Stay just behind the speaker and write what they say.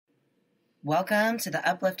Welcome to the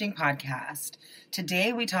Uplifting Podcast.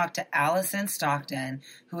 Today we talk to Alison Stockton,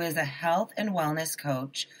 who is a health and wellness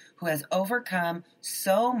coach who has overcome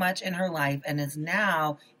so much in her life and is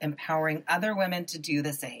now empowering other women to do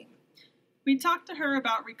the same. We talked to her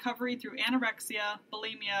about recovery through anorexia,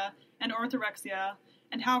 bulimia, and orthorexia,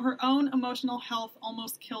 and how her own emotional health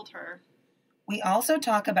almost killed her. We also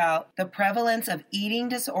talk about the prevalence of eating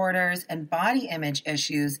disorders and body image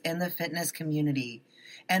issues in the fitness community,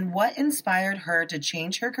 and what inspired her to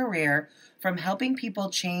change her career from helping people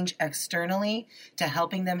change externally to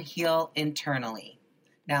helping them heal internally.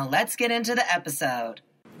 Now let's get into the episode.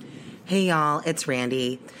 Hey y'all, it's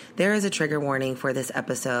Randy. There is a trigger warning for this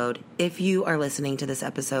episode. If you are listening to this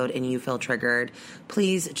episode and you feel triggered,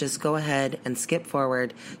 please just go ahead and skip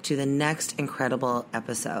forward to the next incredible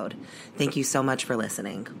episode. Thank you so much for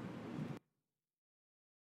listening.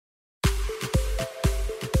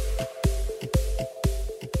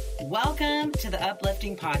 Welcome to the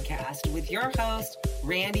Uplifting Podcast with your hosts,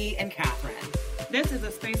 Randy and Catherine. This is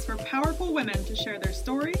a space for powerful women to share their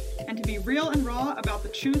story and to be real and raw about the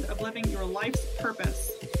truth of living your life's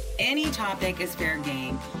purpose. Any topic is fair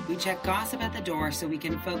game. We check gossip at the door so we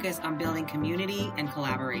can focus on building community and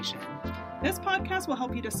collaboration. This podcast will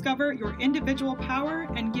help you discover your individual power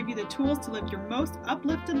and give you the tools to live your most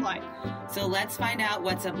uplifted life. So let's find out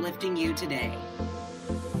what's uplifting you today.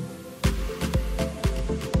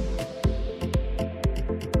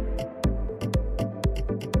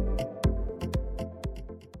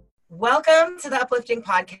 Welcome to the Uplifting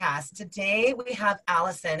Podcast. Today we have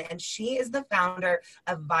Alison, and she is the founder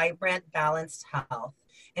of Vibrant Balanced Health,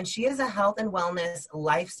 and she is a health and wellness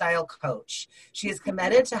lifestyle coach. She is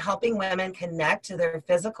committed to helping women connect to their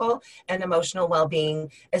physical and emotional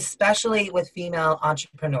well-being, especially with female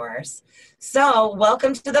entrepreneurs. So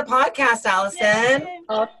welcome to the podcast, Alison. Yay.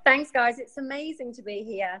 Oh, thanks, guys. It's amazing to be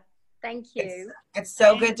here. Thank you. It's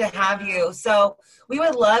so good to have you. So we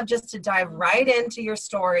would love just to dive right into your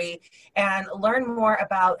story and learn more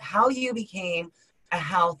about how you became a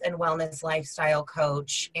health and wellness lifestyle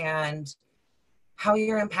coach and how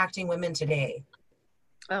you're impacting women today.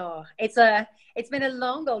 Oh, it's been a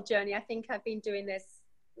long old journey. I think I've been doing this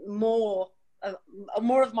more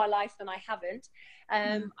of my life than I haven't.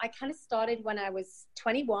 I kind of started when I was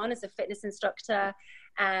 21 as a fitness instructor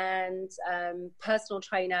and personal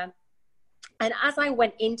trainer. And as I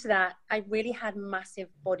went into that, I really had massive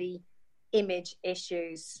body image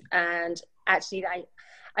issues. And actually, I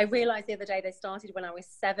realized the other day they started when I was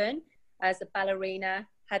 7 as a ballerina,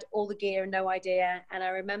 had all the gear and no idea. And I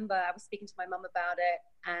remember I was speaking to my mum about it.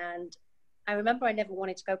 And I remember I never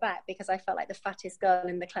wanted to go back because I felt like the fattest girl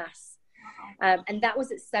in the class. And that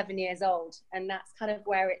was at 7 years old. And that's kind of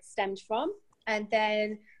where it stemmed from. And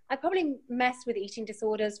then I probably messed with eating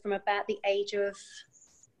disorders from about the age of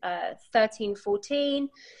 13, 14.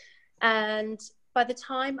 And by the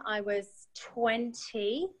time I was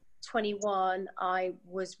 21, I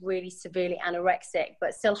was really severely anorexic,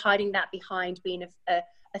 but still hiding that behind being a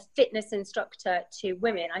fitness instructor to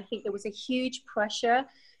women. I think there was a huge pressure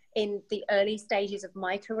in the early stages of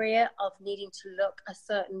my career of needing to look a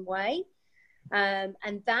certain way. And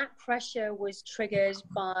that pressure was triggered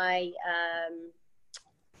by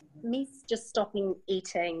me just stopping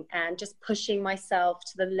eating and just pushing myself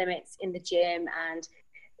to the limits in the gym and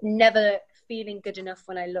never feeling good enough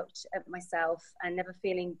when I looked at myself and never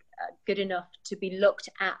feeling good enough to be looked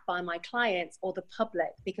at by my clients or the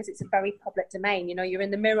public, because it's a very public domain. You know, you're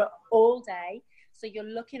in the mirror all day, so you're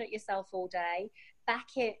looking at yourself all day. Back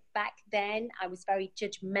then, I was very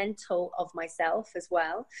judgmental of myself as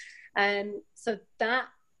well. So that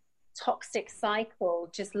toxic cycle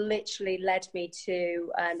just literally led me to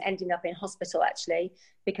ending up in hospital, actually,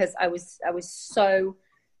 because I was so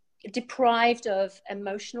deprived of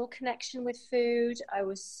emotional connection with food. I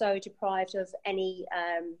was so deprived of any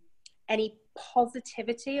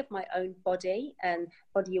positivity of my own body and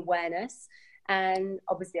body awareness. And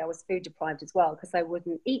obviously I was food deprived as well because I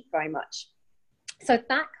wouldn't eat very much. So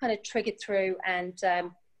that kind of triggered through and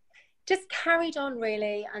just carried on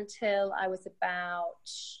really until I was about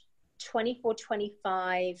 24,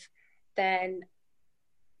 25. Then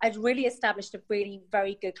I'd really established a really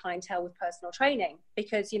very good clientele with personal training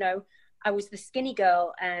because, you know, I was the skinny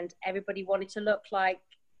girl and everybody wanted to look like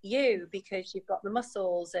you because you've got the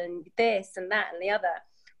muscles and this and that and the other.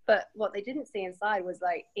 But what they didn't see inside was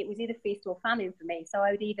like, it was either feast or famine for me. So I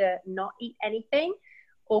would either not eat anything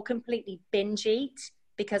or completely binge eat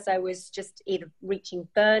because I was just either reaching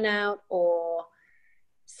burnout or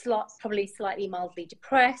probably slightly mildly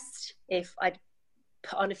depressed if I'd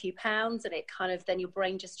put on a few pounds, and it kind of, then your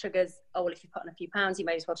brain just triggers, oh, well, if you put on a few pounds, you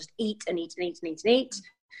may as well just eat and eat and eat and eat and eat.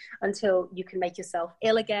 until you can make yourself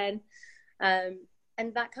ill again.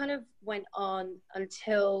 And that kind of went on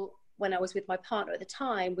until when I was with my partner at the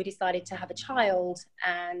time, we decided to have a child,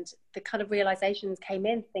 and the kind of realizations came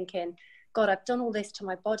in thinking, God, I've done all this to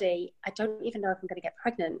my body. I don't even know if I'm going to get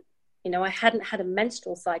pregnant. You know, I hadn't had a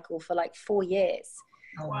menstrual cycle for like 4 years.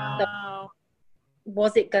 Oh, wow. So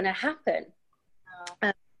was it going to happen?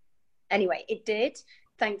 Anyway, it did,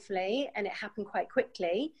 thankfully, and it happened quite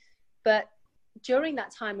quickly. But during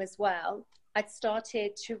that time as well, I'd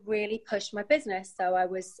started to really push my business. So I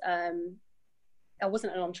wasn't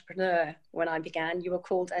an entrepreneur when I began. You were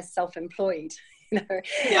called as self-employed. You know,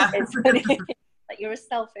 Yeah. It's funny. Like, you're a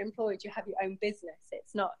self-employed, you have your own business.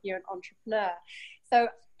 It's not, you're an entrepreneur. So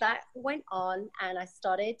that went on, and I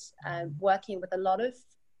started working with a lot of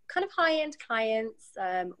kind of high-end clients,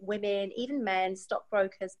 women, even men,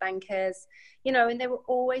 stockbrokers, bankers, you know, and they were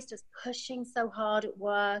always just pushing so hard at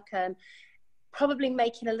work and probably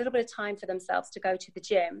making a little bit of time for themselves to go to the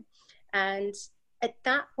gym. And at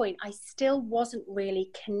that point, I still wasn't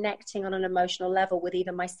really connecting on an emotional level with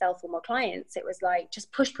either myself or my clients. It was like,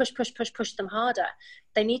 just push them harder.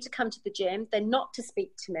 They need to come to the gym. They're not to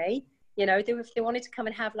speak to me. You know, if they wanted to come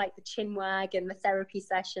and have like the chin wag and the therapy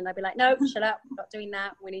session, I'd be like, no, shut up, I'm not doing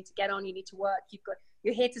that. We need to get on. You need to work.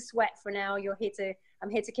 You're here to sweat for an hour. I'm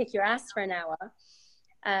here to kick your ass for an hour.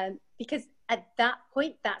 Because at that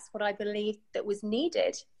point, that's what I believed that was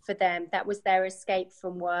needed for them. That was their escape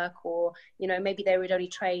from work, or, you know, maybe they would only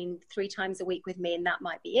train 3 times a week with me and that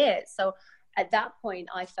might be it. So at that point,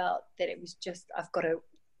 I felt that it was just, I've got to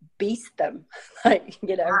beast them, like,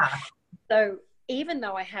 you know. So even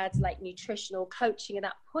though I had like nutritional coaching at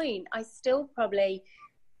that point, I still probably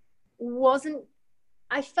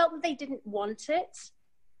I felt that they didn't want it,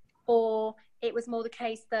 or it was more the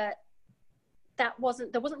case that there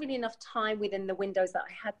wasn't really enough time within the windows that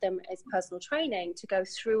I had them as personal training to go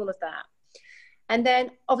through all of that. And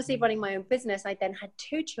then obviously running my own business, I then had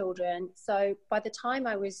 2 children. So by the time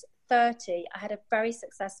I was 30, I had a very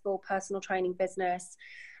successful personal training business.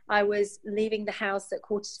 I was leaving the house at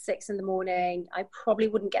 5:45 in the morning. I probably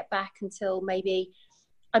wouldn't get back until maybe,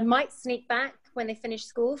 I might sneak back when they finished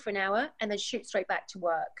school for an hour and then shoot straight back to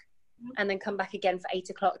work, and then come back again for 8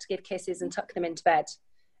 o'clock to give kisses and tuck them into bed.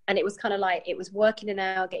 And it was kind of like, it was working an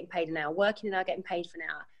hour, getting paid an hour, working an hour, getting paid for an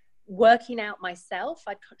hour, working out myself.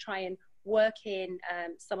 I'd try and work in,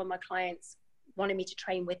 some of my clients wanted me to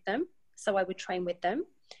train with them, so I would train with them.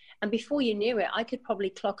 And before you knew it, I could probably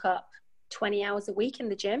clock up 20 hours a week in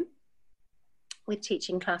the gym with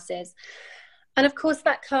teaching classes. And of course,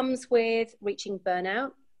 that comes with reaching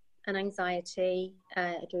burnout and anxiety,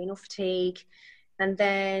 adrenal fatigue. And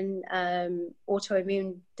then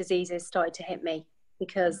autoimmune diseases started to hit me,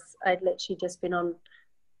 because I'd literally just been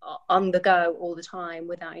on the go all the time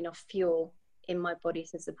without enough fuel in my body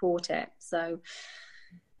to support it. So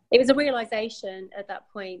it was a realization at that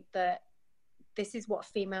point that this is what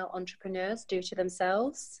female entrepreneurs do to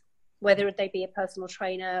themselves, whether they be a personal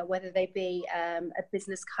trainer, whether they be a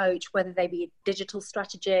business coach, whether they be a digital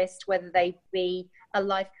strategist, whether they be a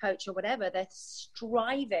life coach or whatever. They're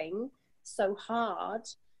striving so hard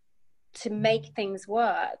to make things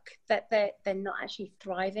work that they're not actually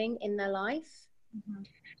thriving in their life. Mm-hmm.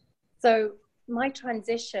 So my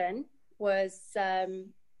transition was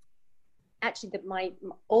actually that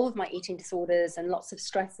all of my eating disorders and lots of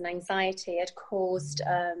stress and anxiety had caused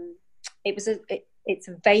it's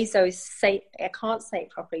I can't say it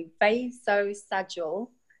properly, vasosagral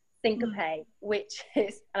syncope, which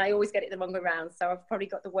is, and I always get it the wrong way around, so I've probably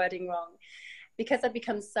got the wording wrong, because I've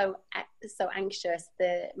become so anxious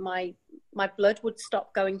that my blood would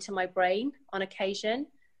stop going to my brain on occasion,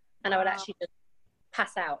 and I would actually just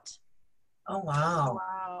pass out. Oh, wow.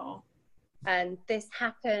 Wow. And this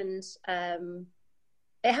happened,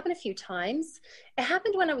 it happened a few times. It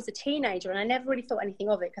happened when I was a teenager, and I never really thought anything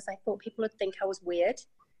of it because I thought people would think I was weird.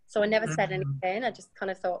 So I never said anything. I just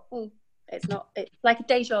kind of thought, it's like a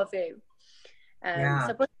deja vu. So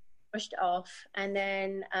I brushed it off. And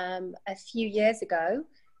then a few years ago,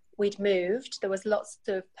 we'd moved. There was lots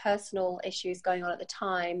of personal issues going on at the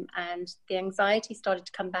time, and the anxiety started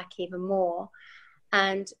to come back even more.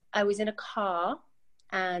 And I was in a car,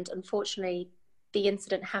 and unfortunately, the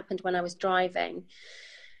incident happened when I was driving.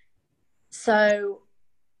 So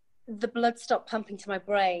the blood stopped pumping to my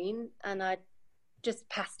brain, and I just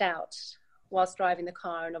passed out whilst driving the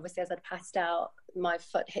car. And obviously, as I'd passed out, my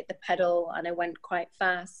foot hit the pedal and I went quite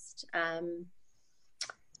fast,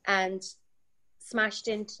 and smashed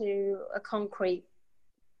into a concrete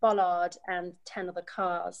bollard and 10 other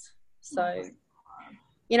cars. So,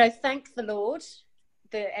 thank the Lord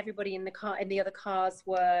that everybody in the other cars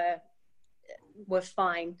were were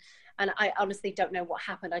fine. And I honestly don't know what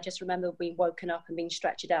happened. I just remember being woken up and being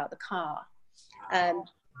stretched out of the car.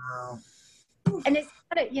 Wow. And it's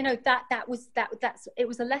kind of, you know, it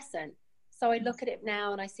was a lesson. So I look at it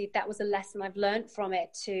now and I see that was a lesson I've learned from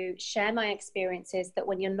it, to share my experiences, that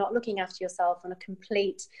when you're not looking after yourself on a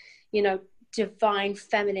complete, you know, divine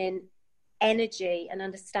feminine energy and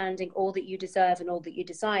understanding all that you deserve and all that you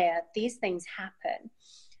desire, these things happen.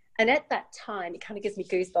 And at that time, it kind of gives me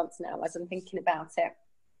goosebumps now as I'm thinking about it.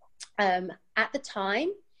 At the time,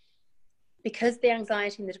 because the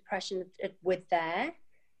anxiety and the depression were there,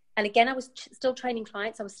 and again, I was still training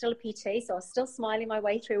clients, I was still a PT, so I was still smiling my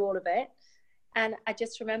way through all of it. And I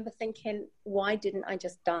just remember thinking, why didn't I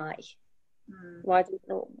just die? Why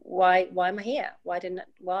am I here? What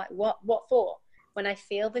for? When I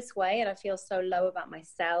feel this way and I feel so low about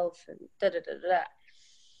myself and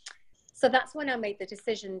So that's when I made the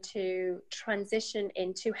decision to transition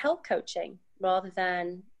into health coaching rather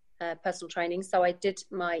than personal training. So I did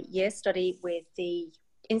my year study with the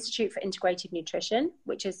Institute for Integrative Nutrition,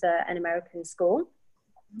 which is an American school,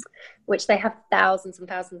 which they have thousands and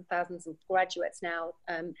thousands and thousands of graduates now,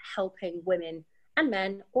 helping women and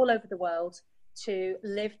men all over the world to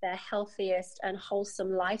live their healthiest and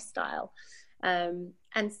wholesome lifestyle.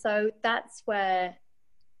 And so that's where,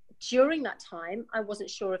 during that time, I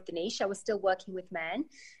wasn't sure of the niche. I was still working with men,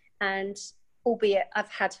 and albeit I've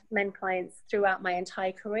had men clients throughout my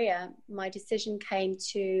entire career, my decision came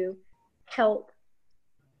to help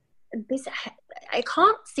this. I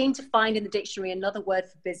can't seem to find in the dictionary another word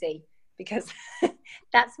for busy, because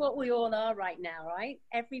that's what we all are right now, right?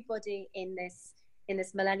 Everybody in this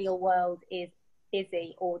millennial world is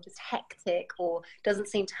busy or just hectic or doesn't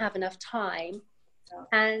seem to have enough time.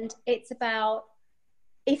 And it's about,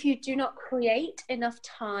 if you do not create enough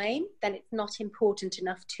time, then it's not important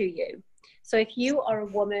enough to you. So if you are a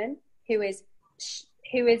woman who is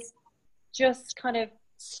just kind of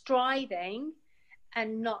striving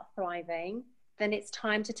and not thriving, then it's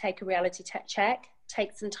time to take a reality check,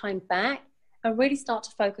 take some time back, and really start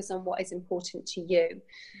to focus on what is important to you.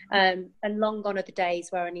 And long gone are the days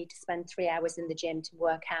where I need to spend 3 hours in the gym to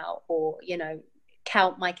work out, or, you know,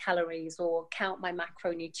 count my calories or count my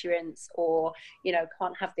macronutrients, or, you know,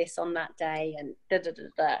 can't have this on that day, and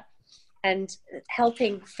And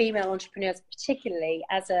helping female entrepreneurs, particularly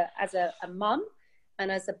as a mum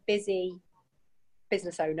and as a busy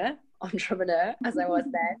business owner, entrepreneur, as I was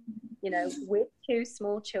then, you know, with 2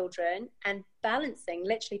 small children, and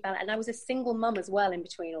literally balance. And I was a single mum as well in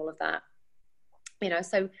between all of that, you know,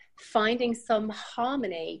 so finding some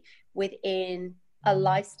harmony within a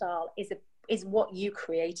lifestyle is what you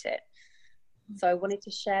create it. So I wanted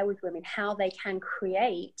to share with women how they can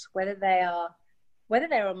create, whether they're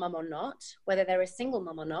a mum or not, whether they're a single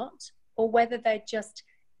mum or not, or whether they're just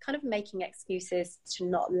kind of making excuses to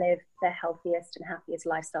not live their healthiest and happiest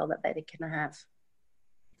lifestyle that they can have.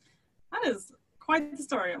 That is quite the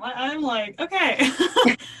story. I'm like, okay.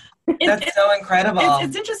 That's so incredible.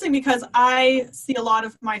 It's interesting because I see a lot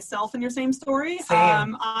of myself in your same story.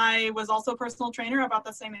 Same. I was also a personal trainer about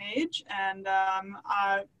the same age, and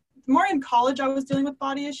more in college I was dealing with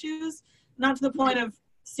body issues, not to the point of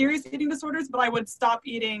serious eating disorders, but I would stop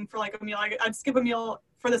eating for like a meal. I'd skip a meal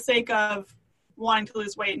for the sake of wanting to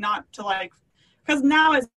lose weight, not to like, because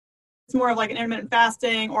now it's more of like an intermittent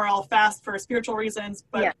fasting, or I'll fast for spiritual reasons.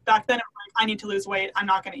 But back then it was like, I need to lose weight, I'm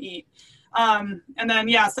not going to eat. And then,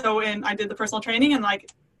 I did the personal training, and like,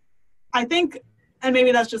 I think, and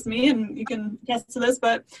maybe that's just me, and you can attest to this,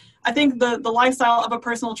 but I think the lifestyle of a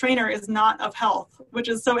personal trainer is not of health, which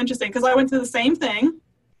is so interesting, because I went through the same thing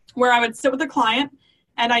where I would sit with a client,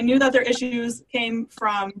 and I knew that their issues came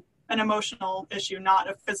from an emotional issue, not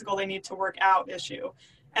a physical, they need to work out issue.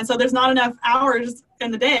 And so there's not enough hours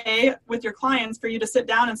in the day with your clients for you to sit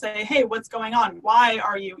down and say, hey, what's going on? Why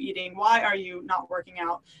are you eating? Why are you not working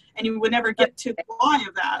out? And you would never get to the why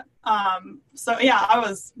of that. I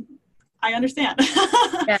understand.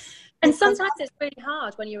 Yeah. And sometimes it's really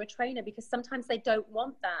hard when you're a trainer, because sometimes they don't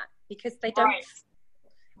want that, because they don't. Right.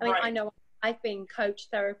 I mean, right. I know I've been coach,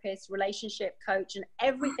 therapist, relationship coach, and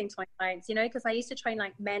everything to my clients, you know, because I used to train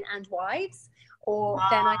like men and wives, or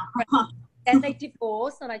then they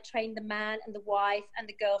divorce, and I trained the man and the wife and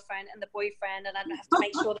the girlfriend and the boyfriend, and I'd have to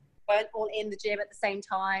make sure that they weren't all in the gym at the same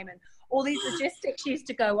time, and all these logistics used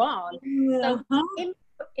to go on. So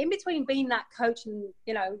in between being that coach and,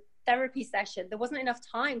 you know, therapy session, there wasn't enough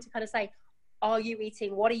time to kind of say, are you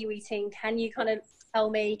eating? What are you eating? Can you kind of tell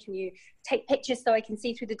me? Can you take pictures so I can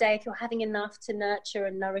see through the day if you're having enough to nurture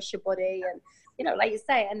and nourish your body? And, you know, like you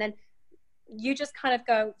say, and then you just kind of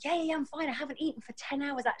go, yeah, I'm fine. I haven't eaten for 10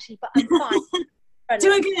 hours actually, but I'm fine.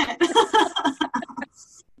 doing it.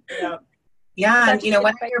 Yeah. Yeah, and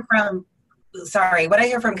what I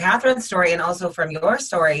hear from Catherine's story and also from your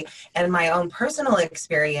story and my own personal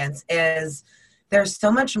experience is there's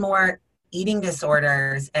so much more eating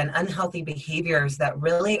disorders and unhealthy behaviors that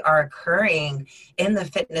really are occurring in the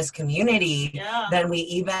fitness community than we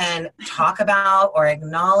even talk about or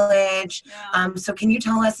acknowledge. So can you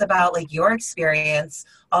tell us about like your experience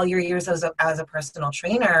all your years as a personal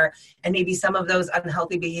trainer and maybe some of those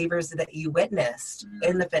unhealthy behaviors that you witnessed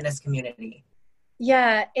in the fitness community?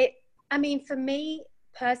 Yeah, for me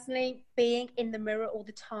personally, being in the mirror all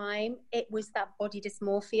the time, it was that body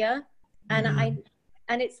dysmorphia.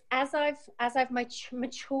 And it's as I've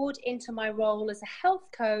matured into my role as a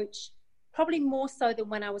health coach, probably more so than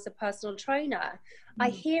when I was a personal trainer. I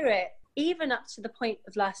hear it even up to the point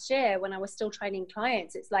of last year when I was still training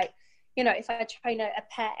clients. It's like, if I train a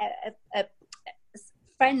pair of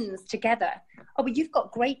friends together, oh, but you've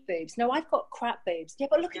got great boobs. No, I've got crap boobs. Yeah,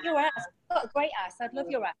 but look at your ass. I've got a great ass. I'd love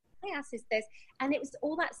your ass. My ass is this. And it was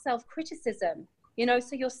all that self-criticism, so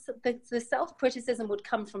the self-criticism would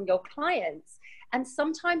come from your clients. And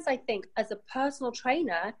sometimes I think as a personal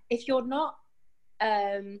trainer, if you're not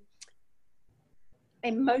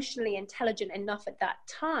emotionally intelligent enough at that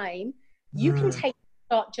time, you can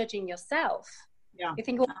start judging yourself. Yeah. You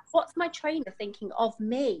think, well, what's my trainer thinking of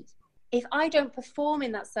me? If I don't perform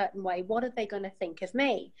in that certain way, what are they going to think of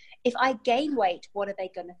me? If I gain weight, what are they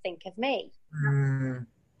going to think of me? And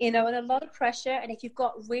a lot of pressure. And if you've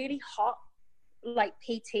got really hot, like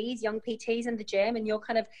PTs, young PTs in the gym, and you've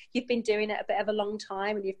been doing it a bit of a long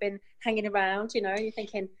time and you've been hanging around, you're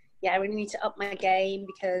thinking, yeah, I really need to up my game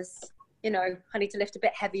because, I need to lift a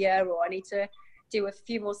bit heavier, or I need to do a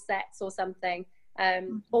few more sets or something,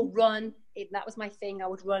 or run. That was my thing. I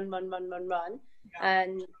would run. Yeah.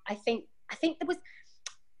 And I think there was,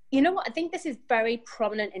 I think this is very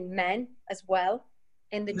prominent in men as well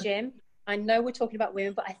in the gym. I know we're talking about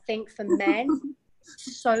women, but I think for men,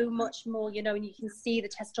 so much more, and you can see the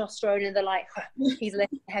testosterone and they're like, he's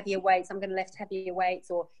lifting heavier weights, I'm going to lift heavier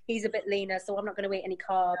weights, or he's a bit leaner, so I'm not going to eat any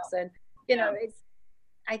carbs. And,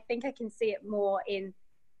 I think I can see it more in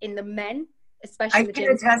the men, especially I in the can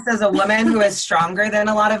gym. attest as a woman who is stronger than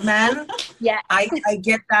a lot of men. Yeah. I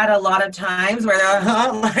get that a lot of times where they're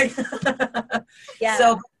yeah.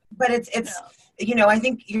 So, but it's I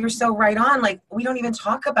think you're so right on. Like, we don't even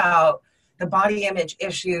talk about the body image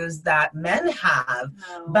issues that men have.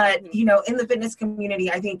 But, in the fitness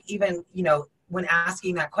community, I think even, when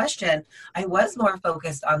asking that question, I was more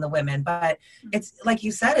focused on the women, but it's like you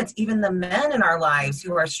said, it's even the men in our lives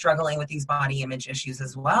who are struggling with these body image issues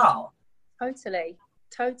as well. Totally.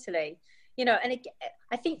 And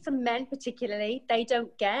I think for men particularly, they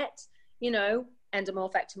don't get,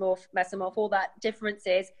 endomorph, ectomorph, mesomorph, all that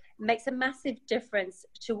differences makes a massive difference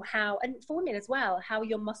to how, and for women as well, how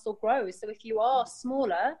your muscle grows. So if you are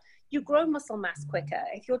smaller, you grow muscle mass quicker.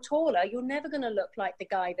 If you're taller, you're never going to look like the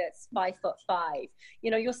guy that's 5'5".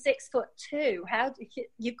 You're 6'2".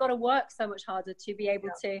 You've got to work so much harder to be able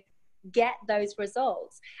to get those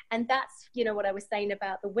results. And that's, what I was saying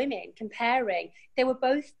about the women comparing. They were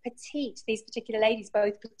both petite, these particular ladies,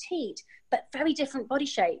 both petite, but very different body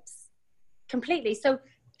shapes completely. So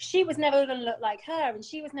she was never going to look like her, and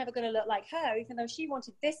she was never going to look like her, even though she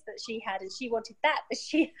wanted this that she had and she wanted that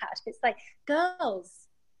she had. It's like, girls,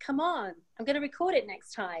 come on, I'm going to record it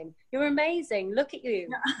next time. You're amazing. Look at you.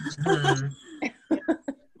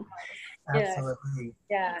 Absolutely.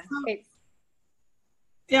 Yeah.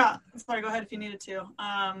 Yeah. Sorry, go ahead if you needed to.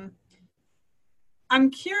 I'm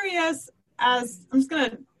curious, I'm just going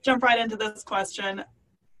to jump right into this question.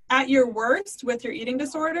 At your worst with your eating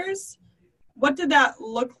disorders, what did that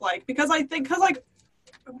look like? Because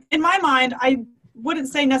in my mind, I wouldn't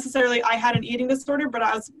say necessarily I had an eating disorder, but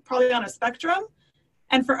I was probably on a spectrum.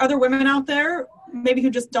 And for other women out there, maybe who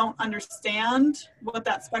just don't understand what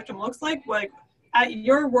that spectrum looks like at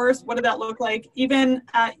your worst, what did that look like? Even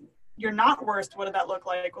at your not worst, what did that look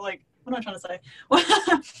like? Like, what am I trying to say?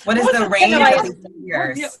 What is the range of behaviors?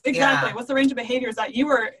 Yeah, exactly. Yeah. What's the range of behaviors that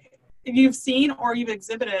you've seen or you've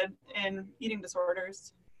exhibited in eating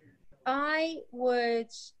disorders? I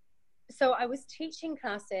was teaching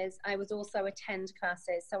classes. I was also attend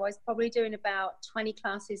classes. So I was probably doing about 20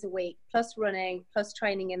 classes a week, plus running, plus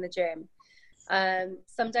training in the gym.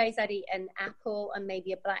 Some days I'd eat an apple and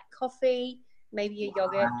maybe a black coffee, maybe a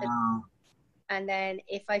yogurt. Wow. And then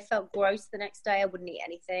if I felt gross the next day, I wouldn't eat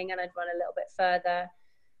anything and I'd run a little bit further.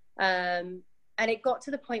 And it got to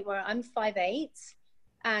the point where I'm 5'8",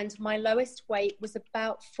 and my lowest weight was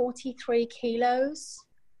about 43 kilos.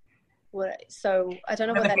 So I don't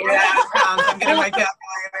know what that is. I'm getting my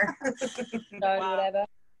calculator. Wow. Whatever.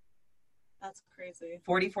 That's crazy.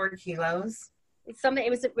 44 kilos. It's something. It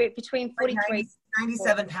was between 43,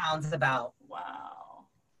 97 pounds about. Wow.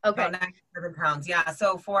 Okay. About 97 pounds. Yeah.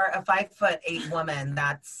 So for a 5'8" woman,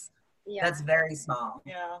 that's very small.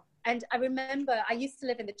 Yeah. And I remember I used to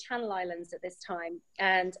live in the Channel Islands at this time,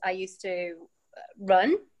 and I used to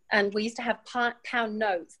run, and we used to have pound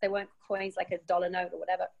notes. They weren't coins like $1 note or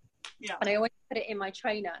whatever. Yeah. And I always put it in my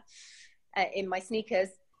trainer, in my sneakers,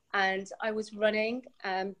 and I was running.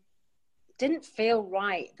 Didn't feel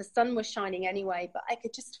right. The sun was shining anyway, but I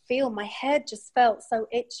could just feel my head just felt so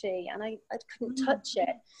itchy, and I couldn't touch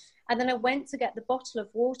it. And then I went to get the bottle of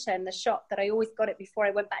water in the shop that I always got it before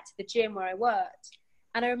I went back to the gym where I worked.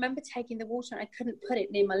 And I remember taking the water and I couldn't put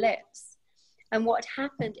it near my lips. And what had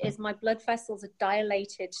happened is my blood vessels had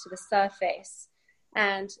dilated to the surface,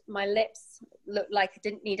 and my lips looked like I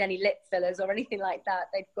didn't need any lip fillers or anything like that.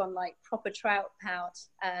 They'd gone like proper trout pout.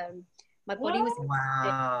 My body was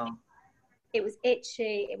wow. It was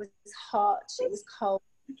itchy, it was hot, it was cold.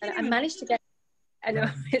 And I managed to get, I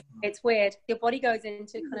know it's weird. Your body goes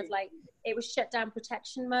into kind of like, it was shut down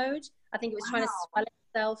protection mode. I think it was trying to swallow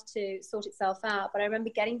itself to sort itself out. But I remember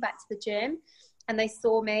getting back to the gym and they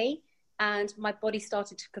saw me and my body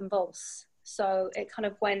started to convulse. So it kind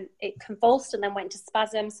of it convulsed and then went into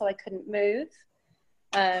spasm, so I couldn't move,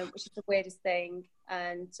 which is the weirdest thing.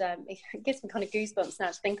 And it gives me kind of goosebumps now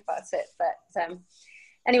to think about it. But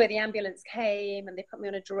anyway, the ambulance came and they put me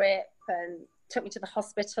on a drip and took me to the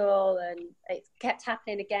hospital, and it kept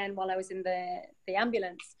happening again while I was in the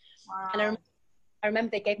ambulance. Wow. And I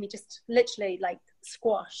remember they gave me just literally like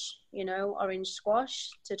squash, orange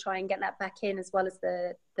squash, to try and get that back in, as well as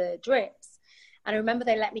the drips. And I remember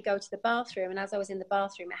they let me go to the bathroom, and as I was in the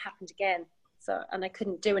bathroom, it happened again. And I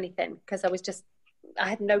couldn't do anything because I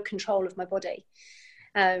had no control of my body.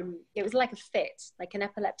 It was like a fit, like an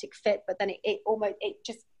epileptic fit, but then it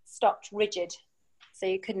just stopped rigid, so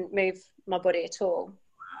you couldn't move my body at all.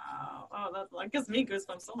 Wow. Oh, that gives me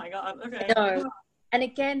goosebumps. Oh my God. Okay. No. And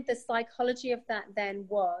again, the psychology of that then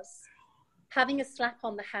was having a slap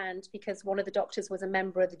on the hand, because one of the doctors was a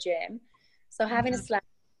member of the gym. So having a slap,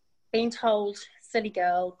 being told, silly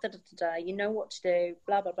girl, da, da, da, da, you know what to do,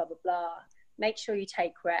 blah, blah, blah, blah, blah. Make sure you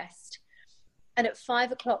take rest. And at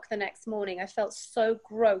 5 o'clock the next morning, I felt so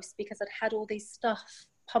gross because I'd had all these stuff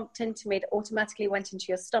pumped into me that automatically went into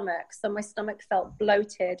your stomach. So my stomach felt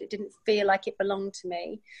bloated. It didn't feel like it belonged to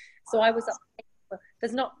me. So I was up.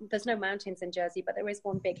 There's no mountains in Jersey, but there is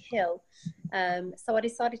one big hill. So I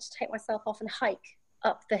decided to take myself off and hike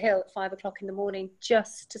up the hill at 5 o'clock in the morning,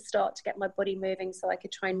 just to start to get my body moving so I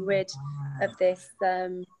could try and rid of this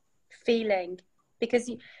feeling. Because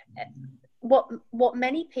what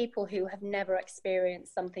many people who have never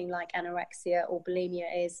experienced something like anorexia or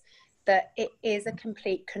bulimia is that it is a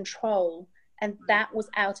complete control, and that was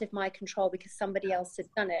out of my control because somebody else had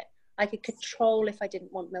done it. I could control if I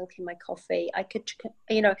didn't want milk in my coffee. I could,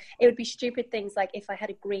 it would be stupid things like if I had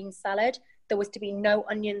a green salad, there was to be no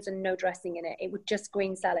onions and no dressing in it. It would just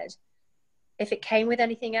green salad. If it came with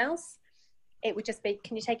anything else, it would just be,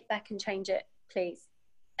 can you take it back and change it, please?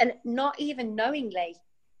 And not even knowingly,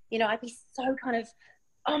 I'd be so kind of,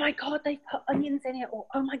 oh my God, they put onions in it, or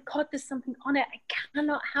oh my God, there's something on it. I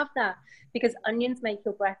cannot have that, because onions make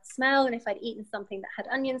your breath smell. And if I'd eaten something that had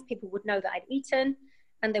onions, people would know that I'd eaten,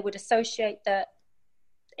 and they would associate that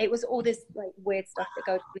it was all this like weird stuff that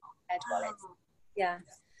goes through your head while it's, yeah.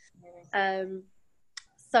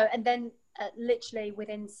 So, and then literally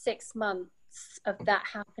within 6 months of that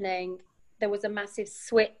happening, there was a massive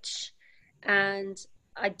switch, and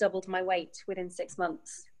I doubled my weight within 6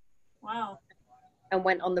 months. Wow. And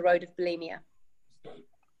went on the road of bulimia.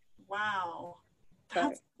 Wow.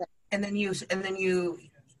 And then you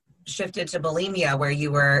shifted to bulimia, where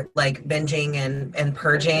you were like binging and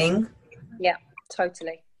purging. Yeah,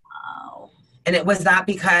 totally. Wow. And it was that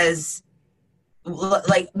because what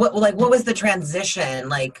was the transition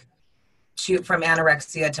from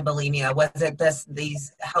anorexia to bulimia? Was it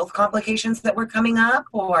these health complications that were coming up,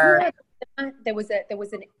 or there was an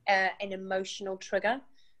emotional trigger.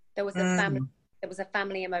 There was a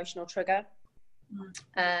family emotional trigger.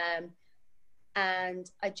 And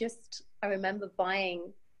I remember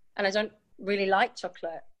buying, and I don't really like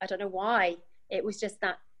chocolate. I don't know why. It was just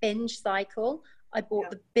that binge cycle. I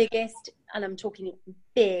bought the biggest, and I'm talking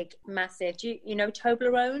big, massive. Do you know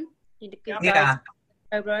Toblerone? Yeah.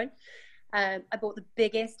 Toblerone. I bought the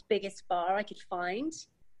biggest bar I could find.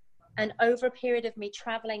 And over a period of me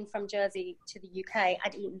traveling from Jersey to the UK,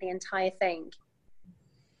 I'd eaten the entire thing.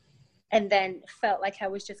 and then felt like I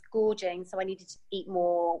was just gorging. So I needed to eat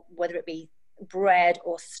more, whether it be bread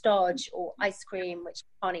or stodge or ice cream, which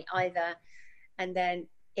I can't eat either. And then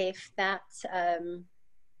if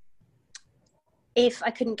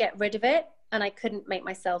I couldn't get rid of it and I couldn't make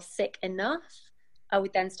myself sick enough, I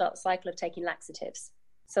would then start the cycle of taking laxatives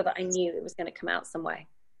so that I knew it was going to come out some way.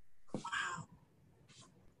 Wow.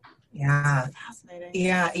 Yeah. Fascinating.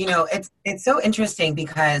 Yeah. You know, it's so interesting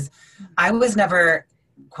because I was never,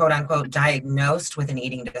 quote unquote, diagnosed with an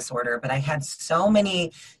eating disorder, but I had so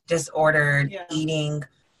many disordered eating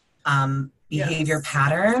behavior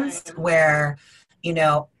patterns where, you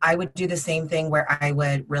know, I would do the same thing where I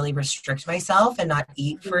would really restrict myself and not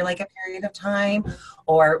eat for like a period of time,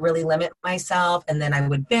 or really limit myself, and then I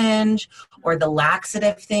would binge. Or the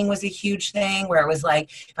laxative thing was a huge thing where it was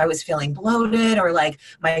like, if I was feeling bloated or like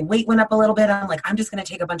my weight went up a little bit, I'm like, I'm just going to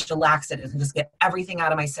take a bunch of laxatives and just get everything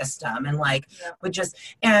out of my system. And like,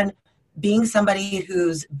 and being somebody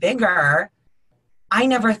who's bigger, I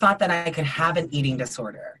never thought that I could have an eating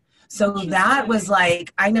disorder. So that was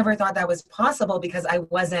like, I never thought that was possible because I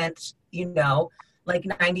wasn't, you know, like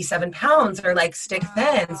 97 pounds or like stick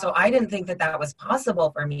thin. So I didn't think that that was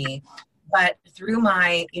possible for me. But through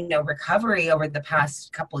my, you know, recovery over the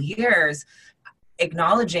past couple years,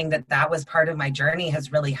 acknowledging that that was part of my journey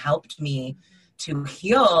has really helped me to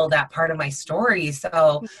heal that part of my story.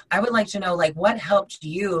 So I would like to know, like, what helped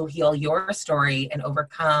you heal your story and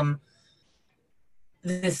overcome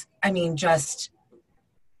this, I mean, just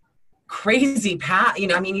crazy path. You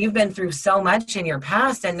know, I mean, you've been through so much in your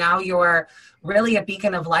past, and now you're really a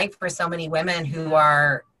beacon of light for so many women who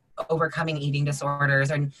are overcoming eating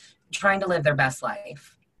disorders and trying to live their best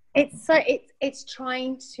life. It's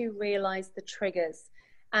trying to realize the triggers.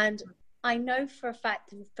 And I know for a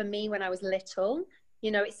fact, for me, when I was little,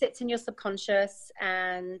 you know, it sits in your subconscious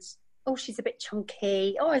and, oh, she's a bit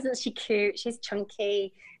chunky. Oh, isn't she cute? She's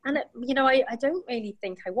chunky. And, you know, I don't really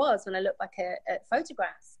think I was when I look back at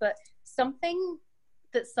photographs, but something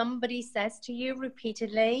that somebody says to you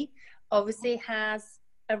repeatedly obviously has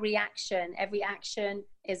a reaction. Every action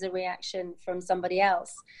is a reaction from somebody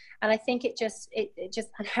else. And I think it just,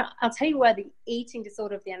 I'll tell you where the eating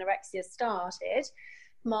disorder of the anorexia started.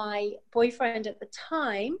 My boyfriend at the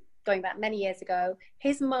time, going back many years ago,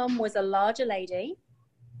 his mum was a larger lady.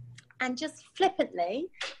 And just flippantly,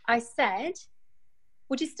 I said,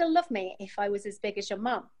 would you still love me if I was as big as your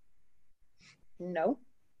mum? No.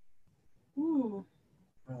 Ooh.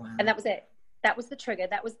 Oh, wow. And that was it. That was the trigger.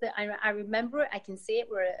 That was I remember it. I can see it.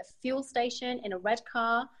 We're at a fuel station in a red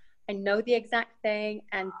car. I know the exact thing.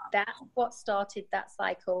 And that's what started that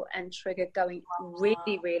cycle and triggered going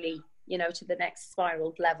really, really, you know, to the next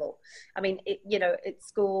spiraled level. I mean, you know, at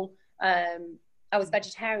school, I was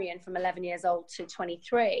vegetarian from 11 years old to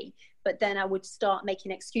 23, but then I would start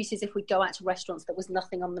making excuses if we'd go out to restaurants that was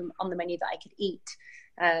nothing on the menu that I could eat.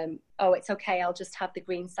 Oh, it's okay, I'll just have the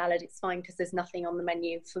green salad, it's fine because there's nothing on the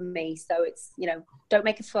menu for me. So it's, you know, don't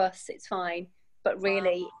make a fuss, it's fine. But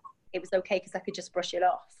really, it was okay because I could just brush it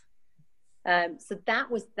off. So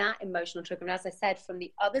that was that emotional trigger. And as I said, from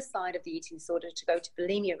the other side of the eating disorder to go to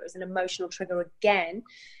bulimia, it was an emotional trigger again,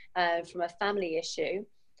 from a family issue.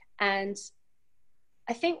 And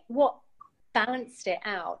I think what balanced it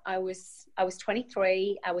out, I was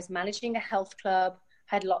 23, I was managing a health club,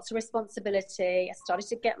 had lots of responsibility. I started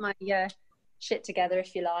to get my shit together,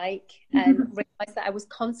 if you like, and realized that I was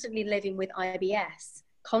constantly living with IBS,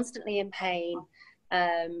 constantly in pain.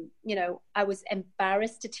 You know, I was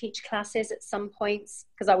embarrassed to teach classes at some points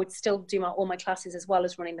because I would still do all my classes as well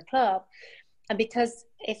as running the club. And because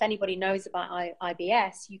if anybody knows about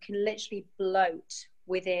IBS, you can literally bloat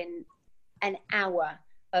within an hour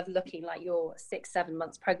of looking like you're 6-7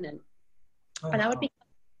 months pregnant. Oh, and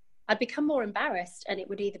I'd become more embarrassed, and it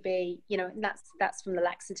would either be, you know, and that's from the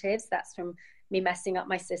laxatives, that's from me messing up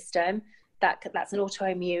my system, that's an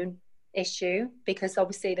autoimmune issue, because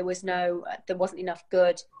obviously there wasn't enough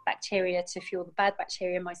good bacteria to fuel the bad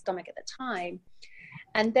bacteria in my stomach at the time.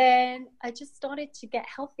 And then I just started to get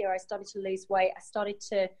healthier. I started to lose weight.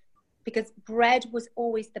 Because bread was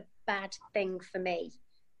always the bad thing for me.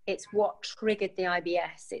 It's what triggered the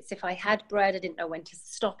IBS. It's if I had bread, I didn't know when to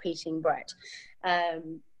stop eating bread.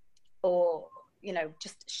 Or, you know,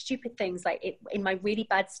 just stupid things like in my really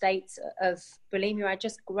bad states of bulimia, I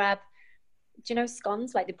just grab, do you know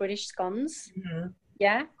scones, like the British scones? Mm-hmm.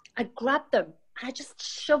 Yeah. I'd grab them and I just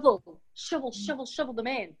shovel them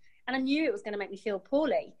in. And I knew it was going to make me feel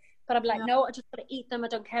poorly. But I'd be like, no, I just got to eat them. I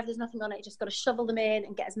don't care if there's nothing on it. I just got to shovel them in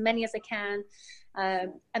and get as many as I can.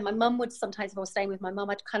 And my mum would sometimes, if I was staying with my mum,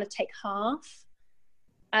 I'd kind of take half.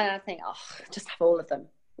 And I'd think, oh, just have all of them.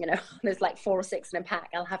 you know, there's like 4 or 6 in a pack,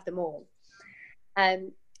 I'll have them all.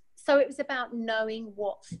 So it was about knowing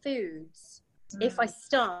what foods, if I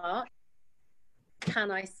start,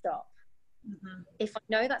 can I stop? If I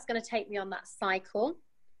know that's going to take me on that cycle,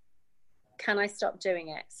 can I stop doing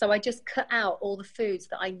it? So I just cut out all the foods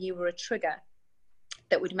that I knew were a trigger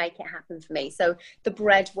that would make it happen for me. So the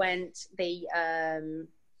bread went,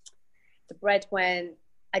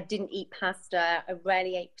 I didn't eat pasta, I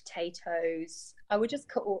rarely ate potatoes. I would just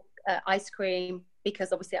cut ice cream,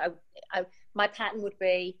 because obviously my pattern would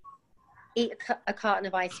be eat a carton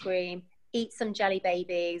of ice cream, eat some jelly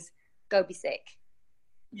babies, go be sick.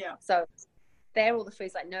 Yeah. So they're all the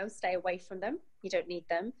foods like, no, stay away from them. You don't need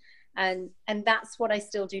them. And that's what I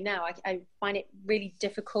still do now. I find it really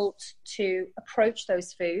difficult to approach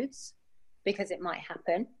those foods because it might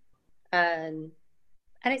happen. And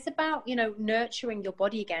it's about, you know, nurturing your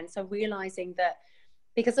body again. So realizing that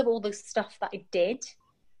because of all the stuff that I did,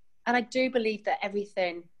 and I do believe that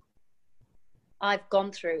everything I've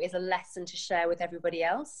gone through is a lesson to share with everybody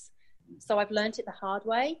else. So I've learned it the hard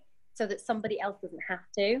way so that somebody else doesn't have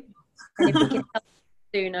to. And if we can help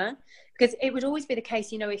sooner, because it would always be the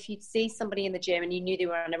case, you know, if you'd see somebody in the gym and you knew they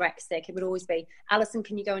were anorexic, it would always be, Alison,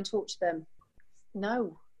 can you go and talk to them?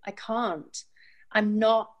 No, I can't. I'm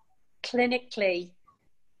not clinically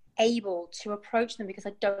able to approach them because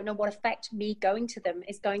I don't know what effect me going to them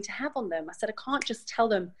is going to have on them. I said, I can't just tell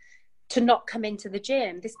them to not come into the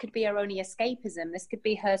gym. This could be her only escapism. This could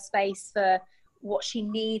be her space for what she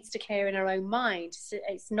needs to clear in her own mind. So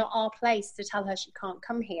it's not our place to tell her she can't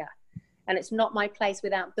come here. And it's not my place,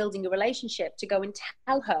 without building a relationship, to go and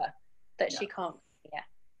tell her that she can't come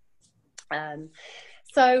here.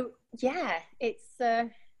 So yeah, it's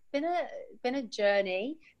been a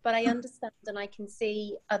journey, but I understand and I can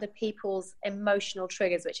see other people's emotional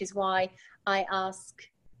triggers, which is why I ask,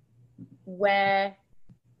 where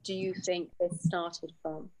do you think this started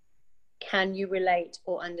from? Can you relate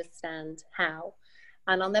or understand how?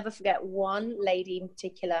 And I'll never forget one lady in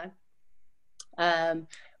particular,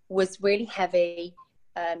 was really heavy,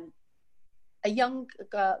 a young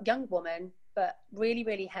woman, but really,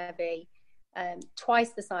 really heavy, twice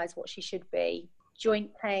the size what she should be,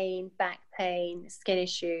 joint pain, back pain, skin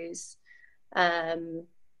issues. And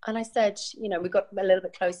I said, you know, we got a little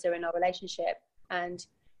bit closer in our relationship, and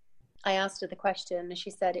I asked her the question, and she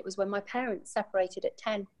said it was when my parents separated at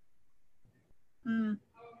 10. And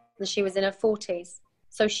she was in her 40s.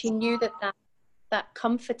 So she knew that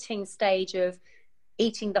comforting stage of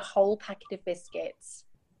eating the whole packet of biscuits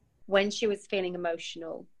when she was feeling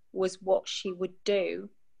emotional was what she would do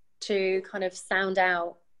to kind of sound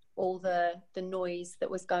out all the noise that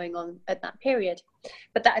was going on at that period.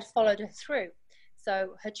 But that had followed her through.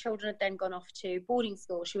 So her children had then gone off to boarding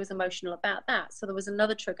school. She was emotional about that. So there was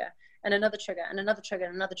another trigger and another trigger and another trigger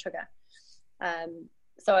and another trigger.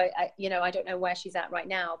 So I you know, I don't know where she's at right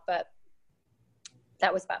now, but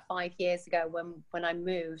that was about 5 years ago when I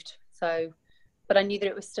moved. So, but I knew that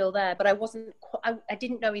it was still there, but I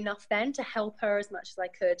didn't know enough then to help her as much as I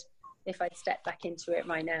could if I'd stepped back into it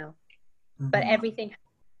right now. But everything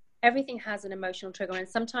has an emotional trigger. And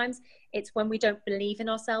sometimes it's when we don't believe in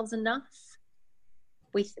ourselves enough.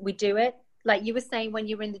 We do it. Like you were saying, when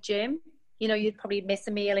you were in the gym, you know, you'd probably miss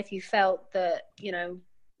a meal if you felt that, you know,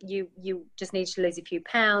 you just needed to lose a few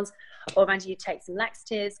pounds, or imagine you take some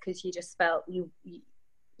laxatives because you just felt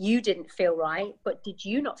you didn't feel right. But did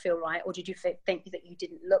you not feel right, or did you think that you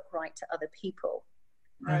didn't look right to other people?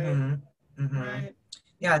 Right. Right.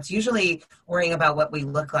 Yeah, it's usually worrying about what we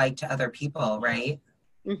look like to other people, right?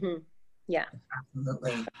 Yeah,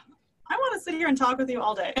 absolutely. I want to sit here and talk with you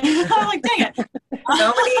all day. I'm like, dang it.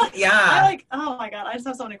 So many, yeah. Oh my God, I just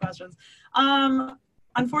have so many questions.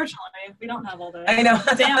 Unfortunately, we don't have all day. I know.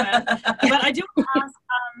 Damn it. But I do want to ask,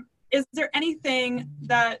 is there anything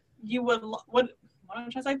that you would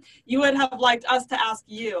have liked us to ask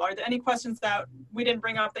you? Are there any questions that we didn't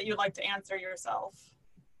bring up that you'd like to answer yourself?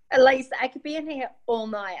 Like I could be in here all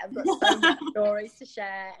night. I've got so many stories to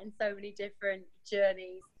share and so many different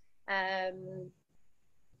journeys.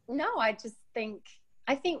 No, I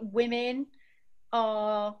think women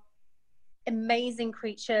are amazing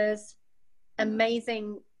creatures,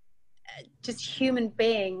 amazing just human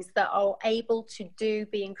beings that are able to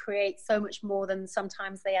be and create so much more than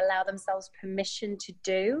sometimes they allow themselves permission to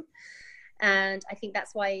do. And I think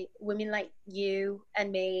that's why women like you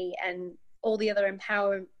and me and all the other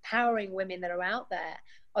empowering women that are out there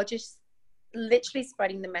are just literally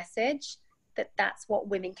spreading the message that that's what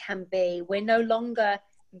women can be. We're no longer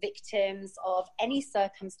victims of any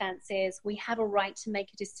circumstances. We have a right to make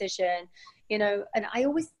a decision, you know. And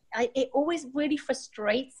it always really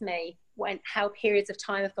frustrates me how periods of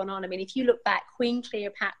time have gone on. I mean, if you look back, Queen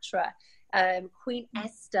Cleopatra, Queen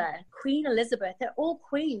Esther, Queen Elizabeth, they're all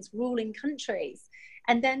queens ruling countries.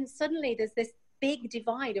 And then suddenly there's this big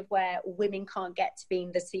divide of where women can't get to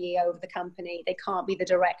being the CEO of the company. They can't be the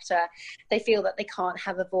director. They feel that they can't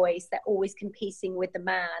have a voice. They're always competing with the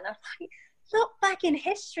man. I'm like, look back in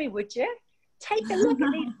history, would you? Take a look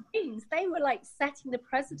at these queens. They were like setting the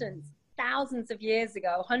precedents thousands of years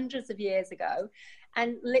ago, hundreds of years ago,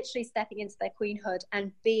 and literally stepping into their queenhood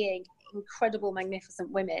and being incredible,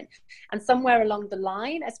 magnificent women. And somewhere along the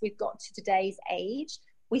line, as we've got to today's age,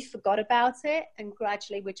 we forgot about it, and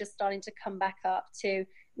gradually we're just starting to come back up to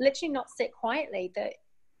literally not sit quietly, that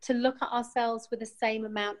to look at ourselves with the same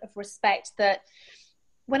amount of respect. That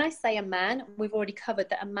when I say a man, we've already covered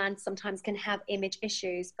that a man sometimes can have image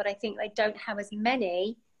issues, but I think they don't have as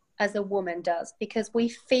many as a woman does, because we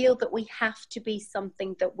feel that we have to be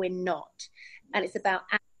something that we're not. And it's about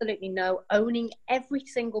absolutely no, owning every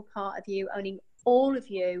single part of you, owning all of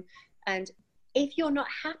you. And if you're not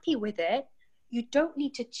happy with it, you don't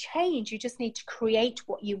need to change. You just need to create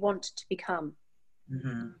what you want to become.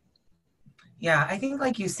 Mm-hmm. Yeah, I think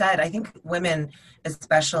like you said, I think women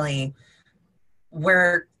especially,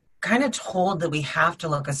 we're kind of told that we have to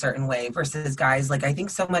look a certain way versus guys. Like, I think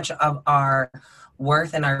so much of our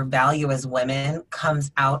worth and our value as women comes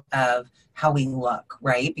out of how we look,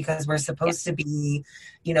 right? Because we're supposed to be,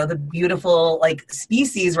 you know, the beautiful like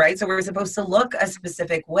species, right? So we're supposed to look a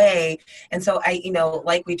specific way. And so I, you know,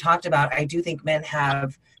 like we talked about, I do think men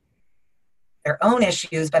have their own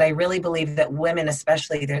issues, but I really believe that women,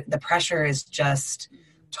 especially, the pressure is just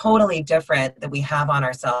totally different that we have on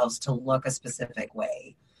ourselves to look a specific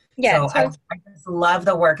way. Yeah, so I just love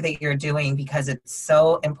the work that you're doing because it's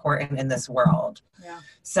so important in this world. Yeah.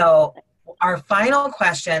 So our final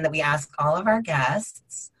question that we ask all of our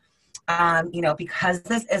guests, you know, because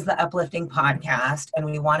this is the Uplifting Podcast and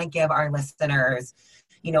we want to give our listeners,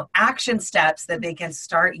 you know, action steps that they can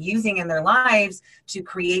start using in their lives to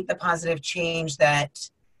create the positive change that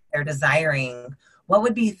they're desiring. What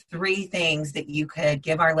would be 3 things that you could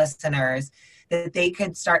give our listeners that they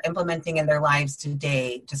could start implementing in their lives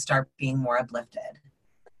today to start being more uplifted?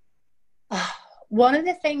 One of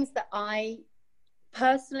the things that I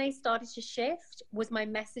personally started to shift was my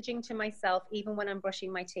messaging to myself, even when I'm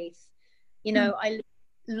brushing my teeth. You know, I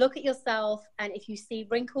look at yourself, and if you see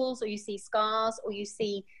wrinkles or you see scars or you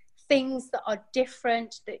see things that are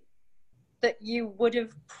different that you would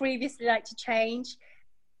have previously liked to change,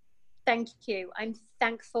 thank you. I'm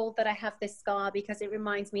thankful that I have this scar because it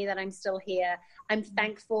reminds me that I'm still here. I'm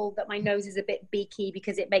thankful that my nose is a bit beaky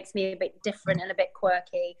because it makes me a bit different and a bit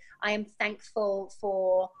quirky. I am thankful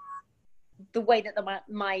for the way that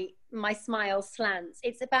my smile slants.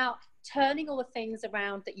 It's about turning all the things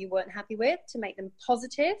around that you weren't happy with to make them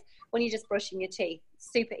positive when you're just brushing your teeth.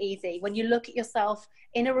 Super easy. When you look at yourself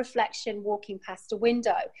in a reflection walking past a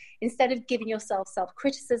window, instead of giving yourself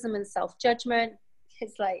self-criticism and self-judgment,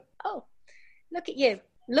 it's like, oh, look at you.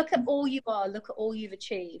 Look at all you are. Look at all you've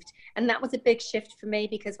achieved. And that was a big shift for me,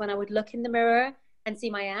 because when I would look in the mirror and see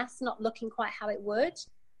my ass not looking quite how it would,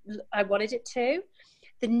 I wanted it to.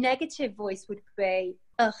 The negative voice would be,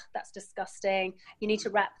 ugh, that's disgusting. You need to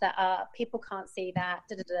wrap that up. People can't see that.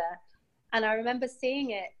 Da, da, da. And I remember seeing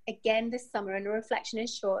it again this summer in a reflection in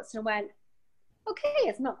shorts, and I went, okay,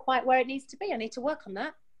 it's not quite where it needs to be. I need to work on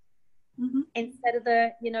that. Mm-hmm. Instead of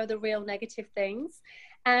the, you know, the real negative things.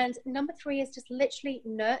 And number 3 is just literally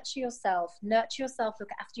nurture yourself, look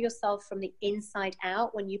after yourself from the inside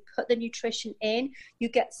out. When you put the nutrition in, you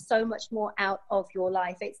get so much more out of your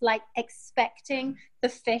life. It's like expecting the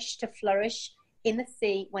fish to flourish in the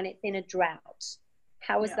sea when it's in a drought.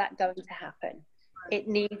 How is that going to happen? It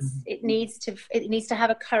needs to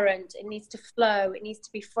have a current. It needs to flow. It needs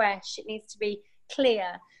to be fresh. It needs to be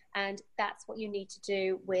clear. And that's what you need to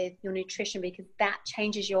do with your nutrition, because that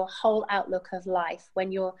changes your whole outlook of life.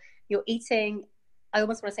 When you're eating, I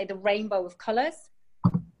almost want to say, the rainbow of colors,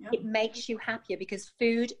 it makes you happier, because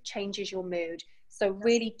food changes your mood. So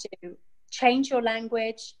really do change your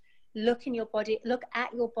language, look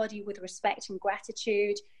at your body with respect and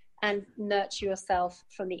gratitude, and nurture yourself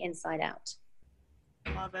from the inside out.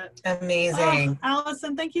 Love it. Amazing.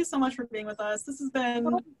 Alison, thank you so much for being with us. This has been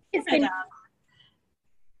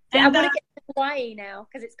I want to get to Hawaii now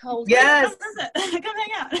because it's cold. Yes. Come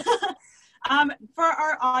hang out. For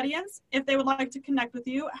our audience, if they would like to connect with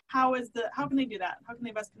you, how can they do that? How can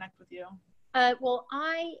they best connect with you? Well,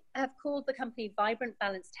 I have called the company Vibrant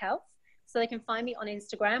Balanced Health. So they can find me on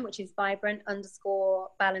Instagram, which is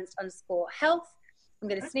vibrant_balanced_health. I'm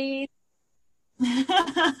going to sneeze.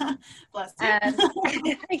 Bless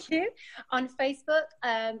you. Thank you. On Facebook,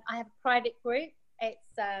 I have a private group.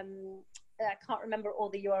 It's I can't remember all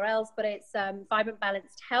the URLs, but it's Vibrant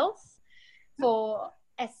Balanced Health for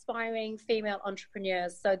aspiring female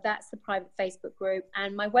entrepreneurs. So that's the private Facebook group.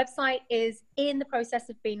 And my website is in the process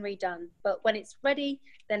of being redone, but when it's ready,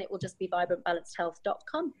 then it will just be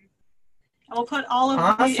vibrantbalancedhealth.com. I'll put all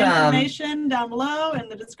of the information down below in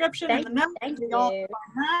the description and the notes. Thank you. All find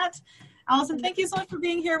that. Alison, thank you so much for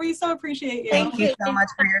being here. We so appreciate you. Thank you so much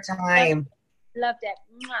for your time. Loved it.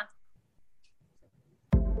 Mwah.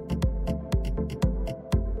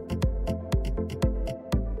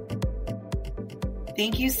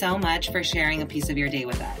 Thank you so much for sharing a piece of your day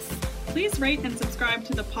with us. Please rate and subscribe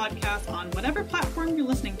to the podcast on whatever platform you're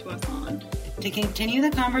listening to us on. To continue the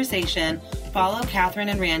conversation, follow Catherine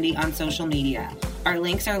and Randy on social media. Our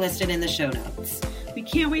links are listed in the show notes. We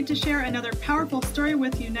can't wait to share another powerful story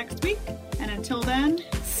with you next week. And until then,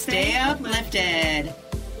 stay uplifted.